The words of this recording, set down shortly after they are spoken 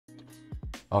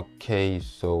Okay,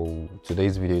 so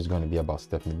today's video is going to be about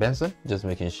Stephanie Benson, just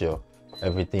making sure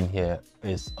everything here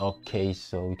is okay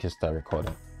so we can start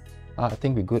recording. I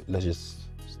think we're good. Let's just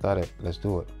start it. Let's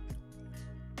do it.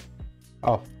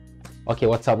 Oh, okay,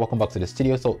 what's up? Welcome back to the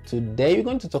studio. So today we're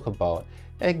going to talk about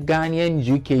a Ghanaian,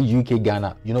 UK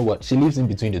Ghana. You know what? She lives in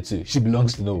between the two. She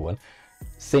belongs to no one.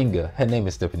 Singer. Her name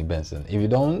is Stephanie Benson. If you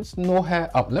don't know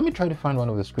her, let me try to find one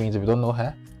of the screens. If you don't know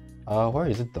her, where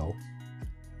is it though?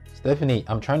 Stephanie,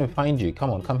 I'm trying to find you.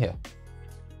 Come on, come here.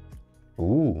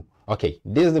 Ooh, okay.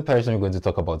 This is the person we're going to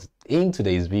talk about in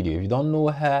today's video. If you don't know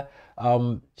her,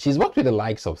 she's worked with the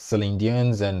likes of Celine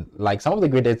Dion and like some of the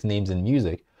greatest names in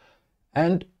music.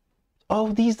 And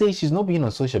these days she's not being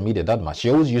on social media that much. She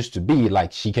always used to be.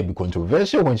 Like, she can be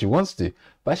controversial when she wants to,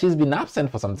 but she's been absent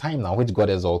for some time now, which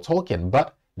got us all talking.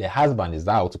 But the husband is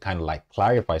out to kind of like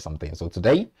clarify something. So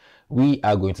today we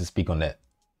are going to speak on it.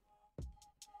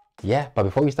 Yeah, but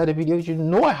before we start the video, you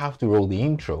know I have to roll the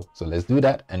intro. So let's do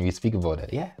that and we speak about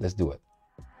it. Yeah, let's do it.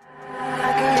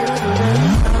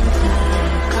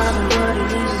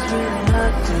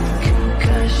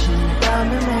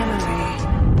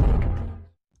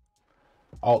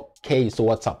 Okay, so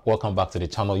what's up? Welcome back to the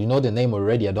channel. You know the name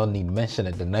already. I don't need to mention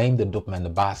it. The name, the dope man, the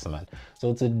boss man.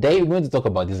 So today we're going to talk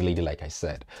about this lady, like I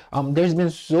said. There's been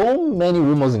so many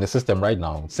rumors in the system right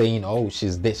now saying, oh,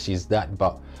 she's this, she's that,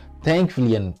 but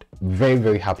thankfully and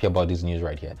very happy about this news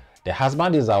right here. The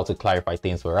husband is out to clarify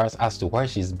things for us as to where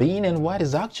she's been and what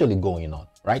is actually going on,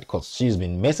 right? Because she's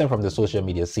been missing from the social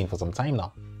media scene for some time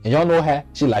now. And y'all know her,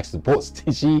 she likes to post.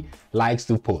 She likes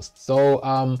to post.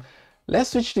 So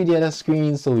let's switch to the other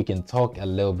screen so we can talk a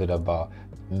little bit about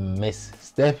Miss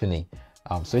Stephanie.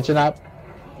 Switching up.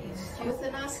 With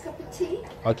a nice cup of tea.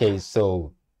 Okay,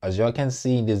 so as y'all can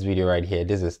see in this video right here,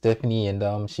 this is Stephanie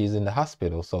and she's in the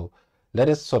hospital. So let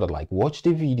us sort of like watch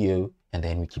the video and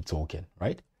then we keep talking,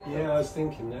 right? Yeah, I was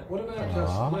thinking that. What about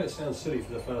just, I know it sounds silly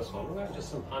for the first one, what about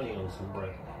just some honey on some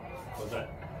bread? Was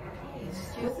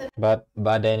that? But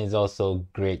then it's also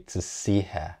great to see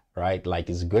her, right? Like,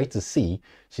 it's great to see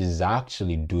she's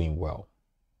actually doing well.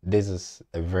 This is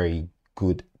a very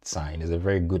good sign. It's a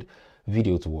very good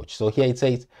video to watch. So here it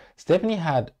says, Stephanie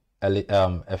had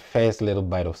a first little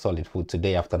bite of solid food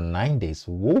today after 9 days.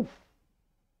 Woof.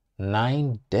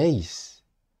 9 days.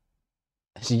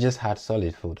 She just had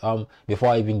solid food. Before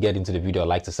I even get into the video, I'd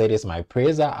like to say this. My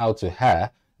prayers are out to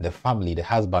her, the family, the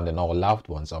husband, and all loved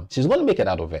ones. She's going to make it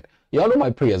out of it. Y'all know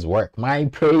my prayers work. My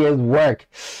prayers work.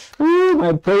 Ooh,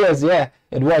 my prayers, yeah,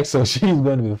 it works. So she's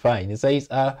going to be fine. It says,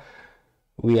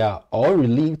 we are all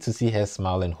relieved to see her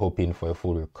smile and hoping for a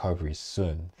full recovery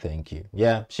soon. Thank you.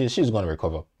 Yeah, she's going to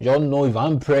recover. Y'all know if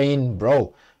I'm praying,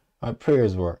 bro, my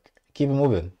prayers work. Keep it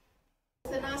moving.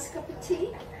 With a nice cup of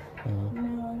tea? No,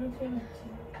 I don't feel like tea.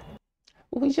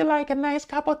 Would you like a nice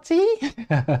cup of tea?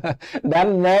 That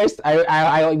nurse,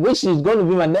 I wish she's going to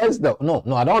be my nurse though. No,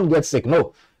 I don't get sick.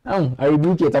 No, I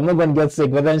rebuke it. I'm not going to get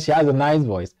sick. But then she has a nice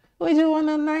voice. Would you want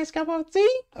a nice cup of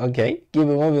tea? Okay, keep it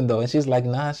moving though. And she's like,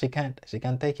 nah, she can't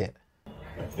take it.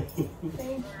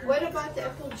 What about the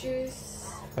apple juice?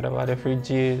 What about the fruit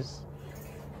juice?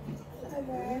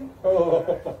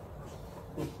 Oh.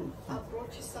 I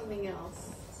brought you something else.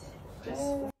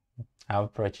 I'll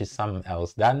purchase something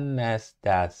else. That nurse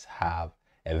does have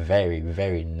a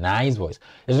very nice voice.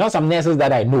 It's not some nurses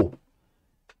that I know,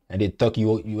 and they talk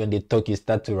when they talk you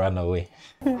start to run away.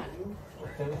 I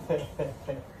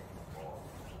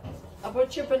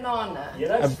brought you a banana. Yeah,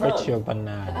 that's I brought fun. you a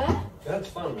banana. Huh? That's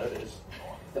fun, that is.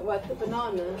 The what? The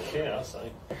banana? Yeah, I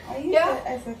say. I used Yeah. it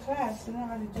as a class to know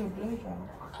how to do a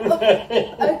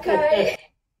blowjob. Okay.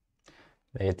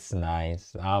 It's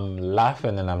nice. I'm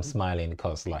laughing and I'm smiling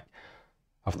because, like,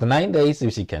 after 9 days,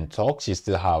 if she can talk, she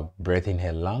still have breath in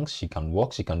her lungs, she can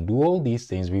walk, she can do all these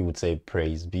things, we would say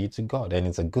praise be to God. And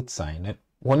it's a good sign. And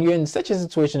when you're in such a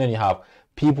situation and you have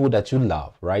people that you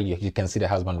love, right? You can see the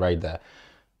husband right there.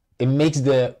 It makes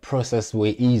the process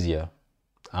way easier.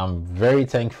 I'm very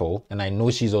thankful, and I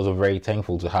know she's also very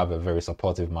thankful to have a very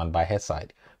supportive man by her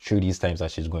side through these times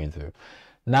that she's going through.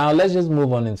 Now let's just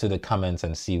move on into the comments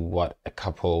and see what a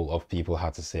couple of people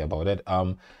had to say about it.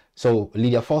 So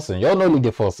Lydia Forson, y'all know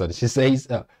Lydia Forson. She says,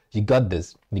 you got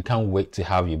this. We can't wait to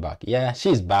have you back. Yeah,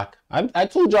 she's back. I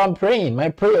told you I'm praying. My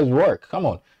prayers work. Come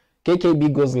on.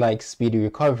 KKB goes like speedy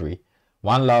recovery.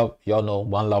 One love, y'all know,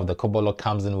 one love. The Kobolo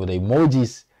comes in with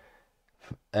emojis.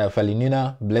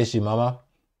 Felinina, bless you, mama.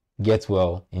 Get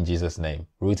well in Jesus' name.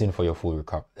 Rooting for your full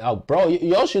recovery. Oh, bro,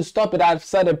 y'all should stop it. I've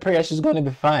said a prayer. She's going to be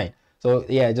fine. So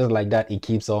yeah, just like that, it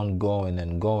keeps on going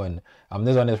and going.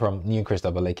 This one is from New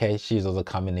Crystal, but like, hey, she's also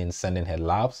coming in, sending her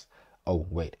loves. Oh,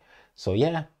 wait. So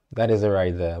yeah, That is it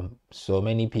right there. So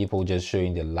many people just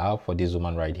showing the love for this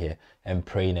woman right here and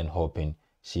praying and hoping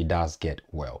she does get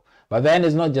well. But then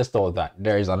it's not just all that.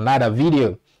 There is another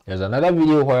video. There's another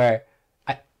video where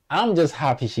I'm just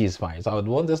happy she's fine. So I would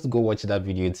want us to go watch that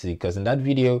video and see, because in that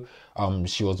video,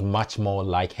 she was much more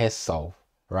like herself,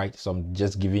 right? So I'm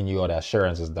just giving you all the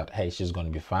assurances that, hey, she's going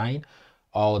to be fine.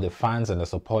 All the fans and the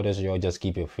supporters, you all just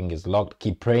keep your fingers locked.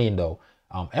 Keep praying though.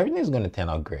 Everything's going to turn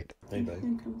out great. Hey,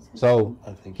 babe. So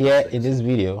here in this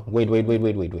video, wait. Hey, babe.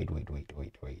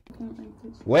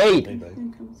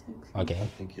 Okay. I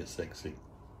think you're sexy.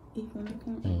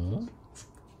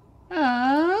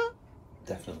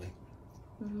 Definitely.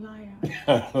 Liar.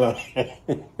 No,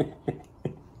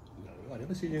 I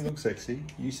never seen you look sexy.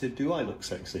 You said, do I look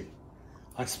sexy?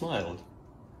 I smiled.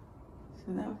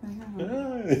 So that was gonna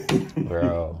happen.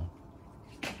 Bro.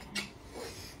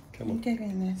 Come on. Get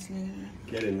in there, Slade.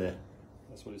 Get in there.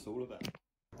 That's what it's all about.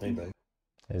 Hey, babe.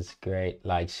 It's great.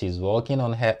 Like, she's walking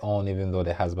on her own, even though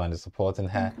the husband is supporting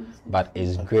her. But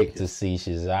it's great to see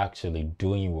she's actually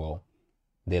doing well.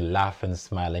 They laugh and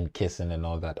smile and kissing and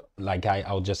all that. Like,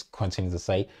 I'll just continue to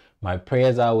say, my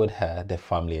prayers are with her, the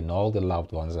family, and all the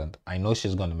loved ones. And I know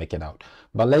she's going to make it out.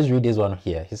 But let's read this one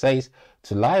here. He says,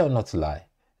 to lie or not to lie?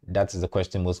 That is the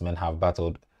question most men have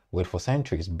battled with for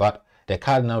centuries. But the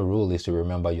cardinal rule is to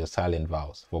remember your silent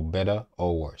vows, for better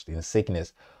or worse, in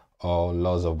sickness or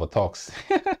loss of buttocks.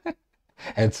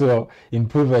 And so in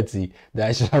poverty,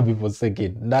 that shall be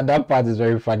forsaken. Now that part is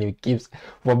very funny. It keeps,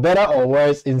 for better or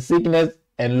worse, in sickness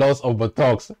and loss of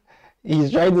buttocks.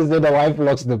 He's trying to say the wife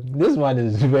locks the. This one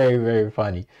is very, very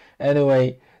funny.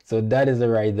 Anyway, so that is it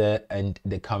right there, and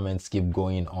the comments keep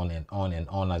going on and on and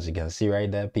on. As you can see right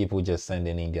there, people just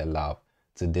sending in their love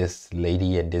to this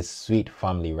lady and this sweet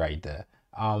family right there.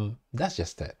 That's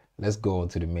just it. Let's go on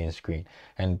to the main screen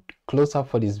and close up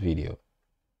for this video.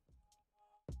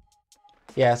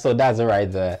 Yeah, so that's it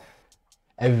right there.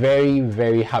 A very,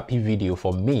 very happy video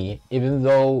for me. Even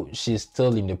though she's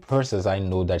still in the process, I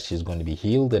know that she's going to be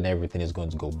healed and everything is going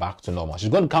to go back to normal. She's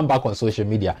going to come back on social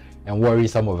media and worry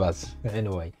some of us.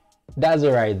 Anyway, that's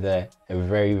it right there. A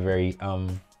very, very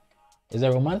it's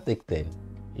a romantic thing.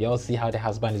 Y'all see how the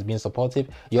husband is being supportive?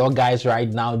 Your guys right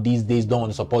now these days don't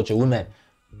want to support your women.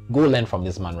 Go learn from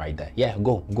this man right there. Yeah,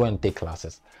 go and take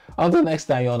classes. Until next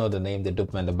time, you all know the name, the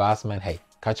dope man, the boss man. Hey,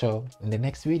 catch you in the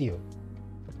next video.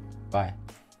 Bye.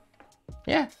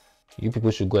 Yeah, you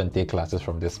people should go and take classes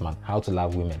from this man. How to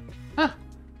love women.